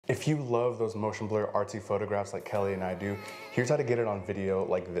If you love those motion blur artsy photographs like Kelly and I do, here's how to get it on video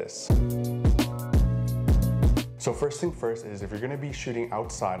like this. So first thing first is if you're gonna be shooting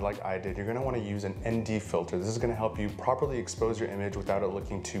outside like I did, you're gonna wanna use an ND filter. This is gonna help you properly expose your image without it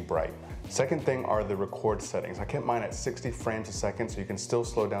looking too bright. Second thing are the record settings. I kept mine at 60 frames a second so you can still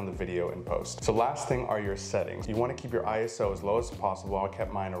slow down the video in post. So last thing are your settings. You wanna keep your ISO as low as possible. I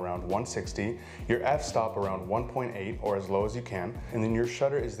kept mine around 160. Your f-stop around 1.8 or as low as you can. And then your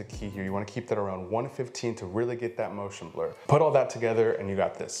shutter is the key here. You wanna keep that around 115 to really get that motion blur. Put all that together and you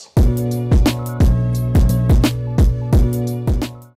got this.